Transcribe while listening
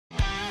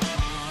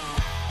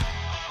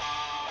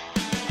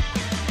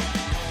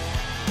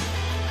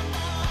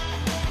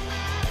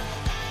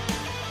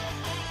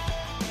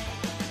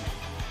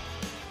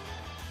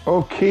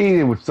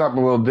Okay, with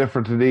something a little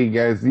different today,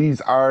 guys. These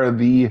are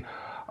the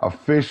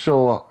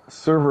official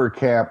server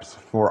caps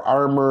for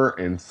armor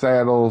and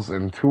saddles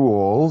and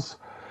tools.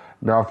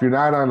 Now, if you're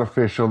not on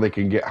official, they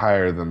can get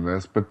higher than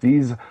this, but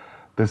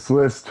this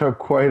list took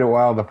quite a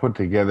while to put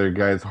together,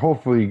 guys.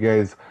 Hopefully you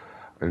guys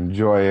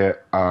enjoy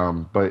it,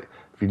 but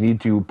if you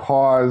need to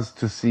pause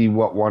to see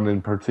what one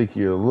in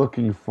particular you're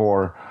looking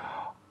for,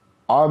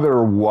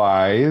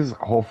 otherwise,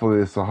 hopefully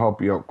this will help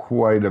you out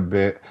quite a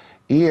bit.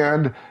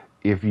 And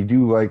if you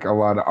do like a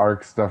lot of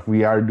ARC stuff,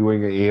 we are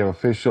doing an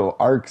official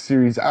ARC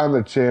series on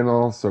the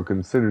channel, so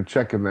consider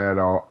checking that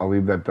out. I'll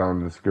leave that down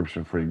in the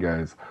description for you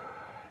guys.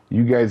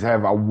 You guys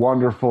have a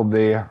wonderful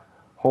day.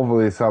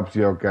 Hopefully this helps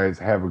you out, guys.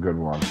 Have a good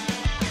one.